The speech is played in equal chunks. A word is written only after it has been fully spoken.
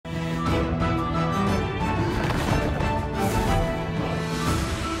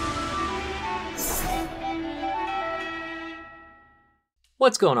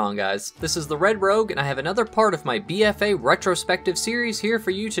What's going on, guys? This is the Red Rogue, and I have another part of my BfA Retrospective series here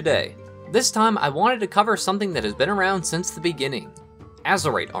for you today. This time, I wanted to cover something that has been around since the beginning.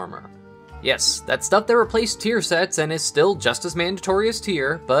 Azerite Armor. Yes, that stuff that replaced tier sets and is still just as mandatory as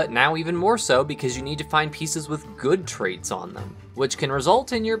tier, but now even more so because you need to find pieces with good traits on them, which can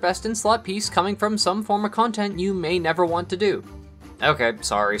result in your best in slot piece coming from some form of content you may never want to do. Okay,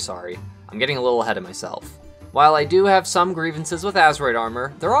 sorry. I'm getting a little ahead of myself. While I do have some grievances with Azerite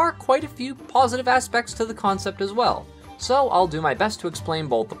Armor, there are quite a few positive aspects to the concept as well, so I'll do my best to explain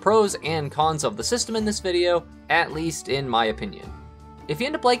both the pros and cons of the system in this video, at least in my opinion. If you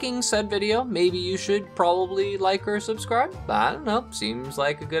end up liking said video, maybe you should probably like or subscribe? I don't know, seems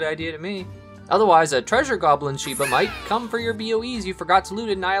like a good idea to me. Otherwise, a treasure goblin Sheba might come for your BOEs you forgot to loot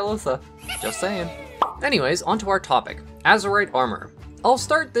in Nyalotha. Just saying. Anyways, onto our topic, Azerite Armor. I'll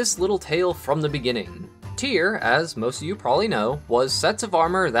start this little tale from the beginning. Tier, as most of you probably know, was sets of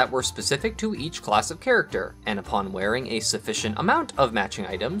armor that were specific to each class of character, and upon wearing a sufficient amount of matching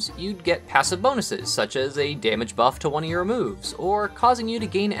items, you'd get passive bonuses, such as a damage buff to one of your moves, or causing you to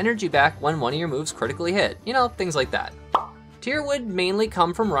gain energy back when one of your moves critically hit, you know, things like that. Tier would mainly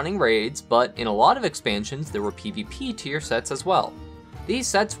come from running raids, but in a lot of expansions there were PvP tier sets as well. These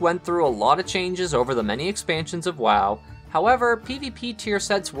sets went through a lot of changes over the many expansions of WoW. However, PvP tier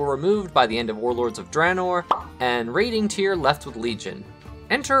sets were removed by the end of Warlords of Draenor, and raiding tier left with Legion.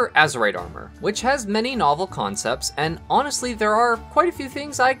 Enter Azerite Armor, which has many novel concepts, and honestly there are quite a few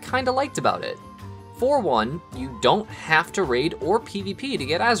things I kinda liked about it. For one, you don't have to raid or PvP to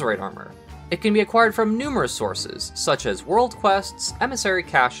get Azerite Armor. It can be acquired from numerous sources, such as world quests, emissary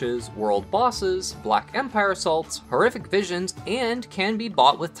caches, world bosses, Black Empire assaults, horrific visions, and can be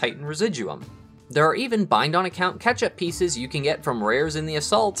bought with Titan Residuum. There are even bind-on-account catch-up pieces you can get from rares in the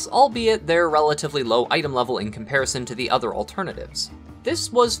assaults, albeit they're relatively low item level in comparison to the other alternatives.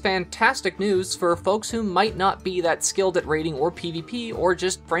 This was fantastic news for folks who might not be that skilled at raiding or PvP, or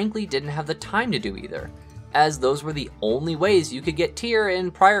just frankly didn't have the time to do either, as those were the only ways you could get tier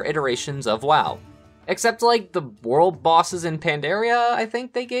in prior iterations of WoW. Except like the world bosses in Pandaria, I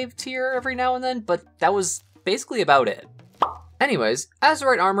think they gave tier every now and then, but that was basically about it. Anyways,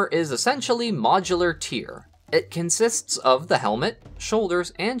 Azerite Armor is essentially modular tier. It consists of the helmet,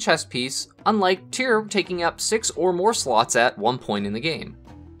 shoulders, and chest piece, unlike tier taking up 6 or more slots at one point in the game.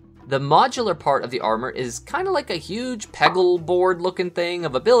 The modular part of the armor is kinda like a huge peggle board looking thing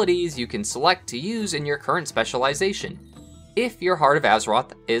of abilities you can select to use in your current specialization, if your Heart of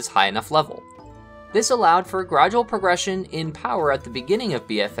Azeroth is high enough level. This allowed for gradual progression in power at the beginning of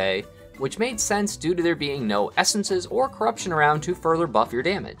BfA, which made sense due to there being no essences or corruption around to further buff your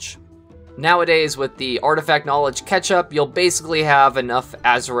damage. Nowadays, with the artifact knowledge catch-up, you'll basically have enough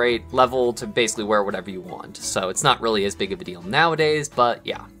Azerite level to basically wear whatever you want, so it's not really as big of a deal nowadays, but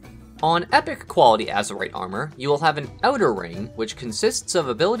yeah. On epic quality Azerite Armor, you will have an outer ring, which consists of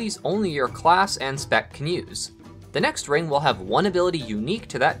abilities only your class and spec can use. The next ring will have one ability unique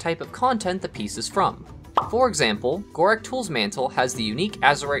to that type of content the piece is from. For example, Gorak Tool's Mantle has the unique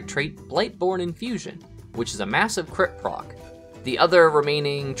Azerite trait Blightborn Infusion, which is a massive crit proc. The other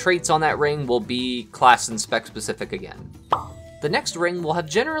remaining traits on that ring will be class and spec specific again. The next ring will have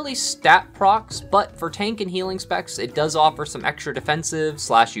generally stat procs, but for tank and healing specs, it does offer some extra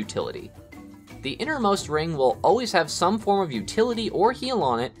defensive/utility. The innermost ring will always have some form of utility or heal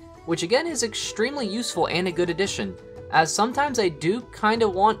on it, which again is extremely useful and a good addition, as sometimes I do kinda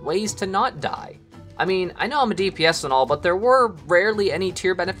want ways to not die. I mean, I know I'm a DPS and all, but there were rarely any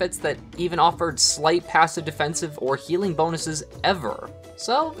tier benefits that even offered slight passive defensive or healing bonuses ever,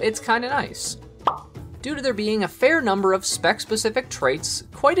 so it's kinda nice. Due to there being a fair number of spec-specific traits,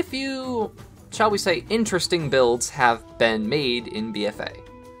 quite a few, shall we say, interesting builds have been made in BfA.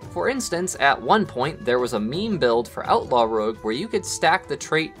 For instance, at one point, there was a meme build for Outlaw Rogue where you could stack the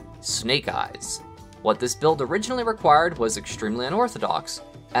trait Snake Eyes. What this build originally required was extremely unorthodox,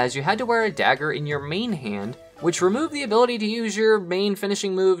 as you had to wear a dagger in your main hand, which removed the ability to use your main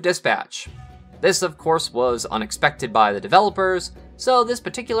finishing move, Dispatch. This, of course, was unexpected by the developers, so this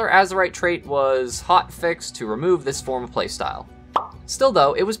particular Azerite trait was hotfixed to remove this form of playstyle. Still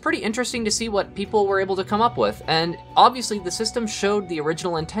though, it was pretty interesting to see what people were able to come up with, and obviously the system showed the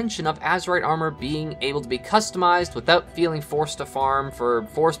original intention of Azerite Armor being able to be customized without feeling forced to farm for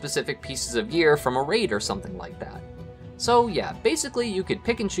 4 specific pieces of gear from a raid or something like that. So yeah, basically you could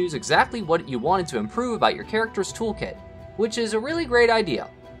pick and choose exactly what you wanted to improve about your character's toolkit, which is a really great idea.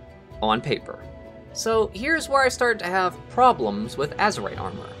 On paper. So here's where I start to have problems with Azerite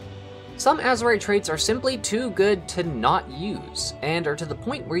Armor. Some Azerite traits are simply too good to not use, and are to the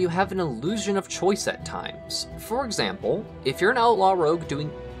point where you have an illusion of choice at times. For example, if you're an outlaw rogue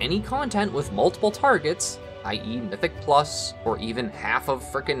doing any content with multiple targets, i.e. Mythic Plus, or even half of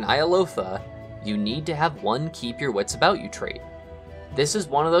frickin' Nyalotha, you need to have one keep your wits about you trait. This is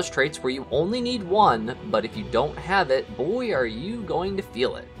one of those traits where you only need one, but if you don't have it, boy are you going to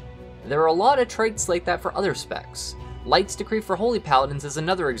feel it. There are a lot of traits like that for other specs. Light's Decree for Holy Paladins is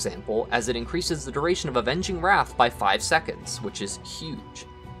another example, as it increases the duration of Avenging Wrath by 5 seconds, which is huge.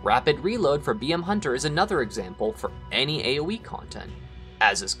 Rapid Reload for BM Hunter is another example for any AoE content,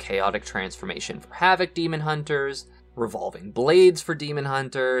 as is Chaotic Transformation for Havoc Demon Hunters, Revolving Blades for Demon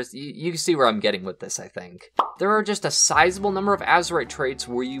Hunters. You see where I'm getting with this, I think. There are just a sizable number of Azerite traits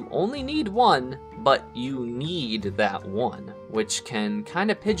where you only need one, but you need that one, which can kind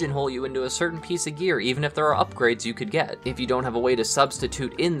of pigeonhole you into a certain piece of gear even if there are upgrades you could get, if you don't have a way to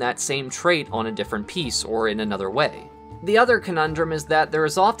substitute in that same trait on a different piece or in another way. The other conundrum is that there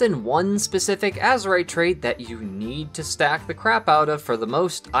is often one specific Azerite trait that you need to stack the crap out of for the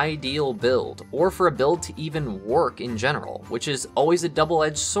most ideal build, or for a build to even work in general, which is always a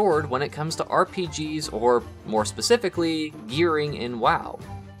double-edged sword when it comes to RPGs, or more specifically, gearing in WoW.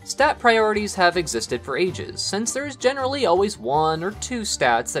 Stat priorities have existed for ages, since there's generally always one or two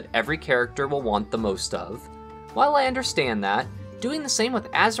stats that every character will want the most of. While I understand that, doing the same with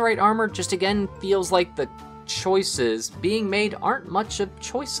Azerite Armor just again feels like the choices being made aren't much of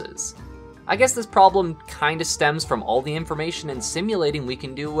choices. I guess this problem kinda stems from all the information and simulating we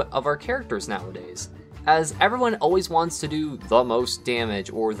can do of our characters nowadays, as everyone always wants to do the most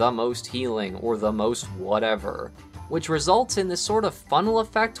damage, or the most healing, or the most whatever, which results in this sort of funnel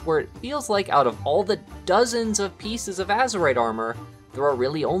effect where it feels like out of all the dozens of pieces of Azerite Armor, there are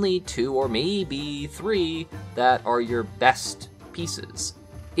really only 2 or maybe 3 that are your best pieces.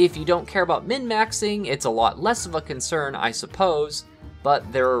 If you don't care about min-maxing, it's a lot less of a concern, I suppose,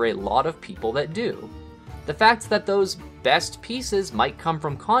 but there are a lot of people that do. The fact that those best pieces might come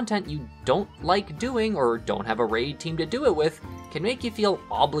from content you don't like doing or don't have a raid team to do it with can make you feel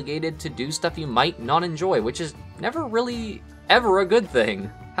obligated to do stuff you might not enjoy, which is never really ever a good thing.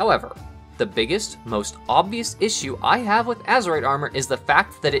 However, the biggest, most obvious issue I have with Azerite Armor is the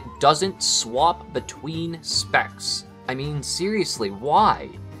fact that it doesn't swap between specs. I mean, seriously, why?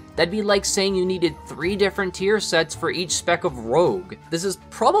 That'd be like saying you needed 3 different tier sets for each spec of Rogue. This is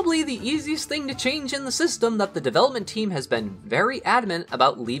probably the easiest thing to change in the system that the development team has been very adamant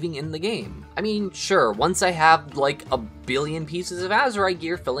about leaving in the game. I mean, sure, once I have like a billion pieces of Azerite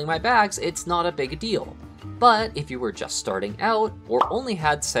gear filling my bags, it's not a big deal. But if you were just starting out, or only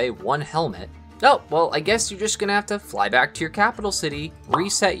had, say, 1 helmet, oh, well, I guess you're just gonna have to fly back to your capital city,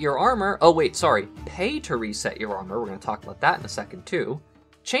 reset your armor, oh wait, sorry, pay to reset your armor, we're gonna talk about that in a second too,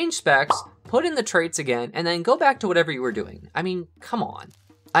 change specs, put in the traits again, and then go back to whatever you were doing. I mean, come on.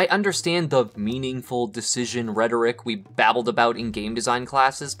 I understand the meaningful decision rhetoric we babbled about in game design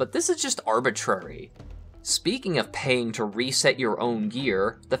classes, but this is just arbitrary. Speaking of paying to reset your own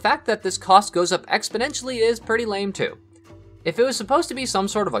gear, the fact that this cost goes up exponentially is pretty lame too. If it was supposed to be some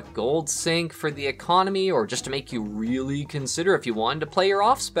sort of a gold sink for the economy, or just to make you really consider if you wanted to play your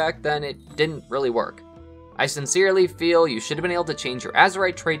off-spec, then it didn't really work. I sincerely feel you should have been able to change your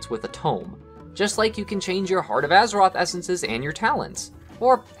Azerite traits with a tome, just like you can change your Heart of Azeroth essences and your talents.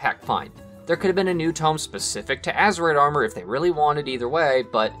 Or, heck, fine, there could have been a new tome specific to Azerite Armor if they really wanted either way,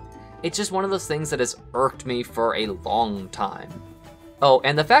 but it's just one of those things that has irked me for a long time. Oh,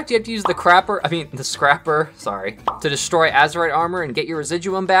 and the fact you have to use the scrapper, sorry, to destroy Azerite Armor and get your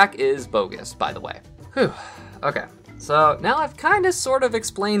residuum back is bogus, by the way. Whew, okay. So now I've kinda sort of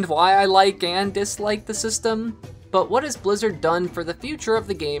explained why I like and dislike the system, but what has Blizzard done for the future of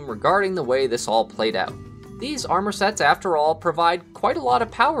the game regarding the way this all played out? These armor sets, after all, provide quite a lot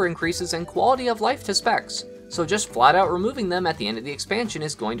of power increases and quality of life to specs, so just flat out removing them at the end of the expansion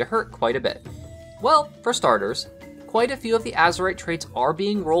is going to hurt quite a bit. Well, for starters, quite a few of the Azerite traits are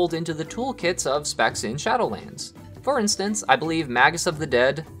being rolled into the toolkits of specs in Shadowlands. For instance, I believe Magus of the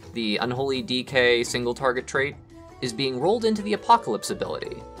Dead, the Unholy DK single target trait, is being rolled into the Apocalypse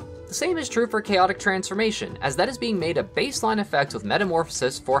ability. The same is true for Chaotic Transformation, as that is being made a baseline effect with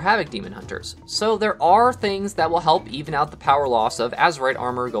Metamorphosis for Havoc Demon Hunters. So there are things that will help even out the power loss of Azerite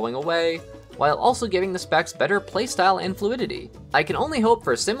Armor going away, while also giving the specs better playstyle and fluidity. I can only hope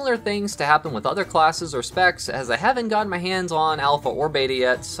for similar things to happen with other classes or specs, as I haven't gotten my hands on Alpha or Beta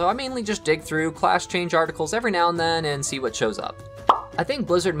yet, so I mainly just dig through class change articles every now and then and see what shows up. I think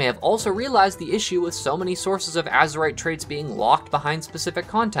Blizzard may have also realized the issue with so many sources of Azerite traits being locked behind specific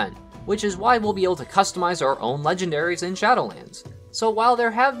content, which is why we'll be able to customize our own legendaries in Shadowlands. So while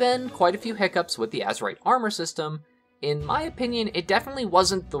there have been quite a few hiccups with the Azerite Armor system, in my opinion, it definitely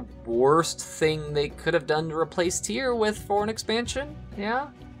wasn't the worst thing they could have done to replace Tier with for an expansion, yeah?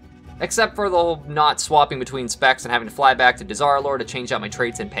 Except for the whole not swapping between specs and having to fly back to Dazarlor to change out my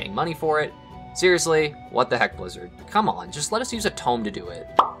traits and paying money for it. Seriously, what the heck, Blizzard? Come on, just let us use a tome to do it.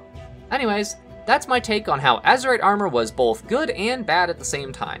 Anyways, that's my take on how Azerite Armor was both good and bad at the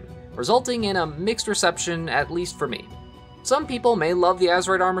same time, resulting in a mixed reception, at least for me. Some people may love the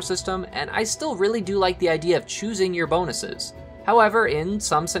Azerite Armor system, and I still really do like the idea of choosing your bonuses. However, in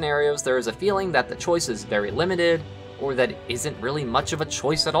some scenarios there is a feeling that the choice is very limited, or that it isn't really much of a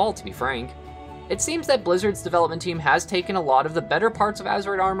choice at all, to be frank. It seems that Blizzard's development team has taken a lot of the better parts of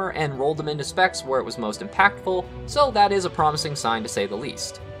Azerite Armor and rolled them into specs where it was most impactful, so that is a promising sign to say the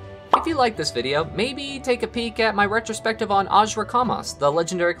least. If you like this video, maybe take a peek at my retrospective on Azrakamas, the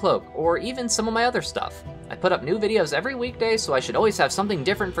legendary cloak, or even some of my other stuff. I put up new videos every weekday, so I should always have something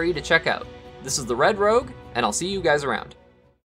different for you to check out. This is the Red Rogue, and I'll see you guys around.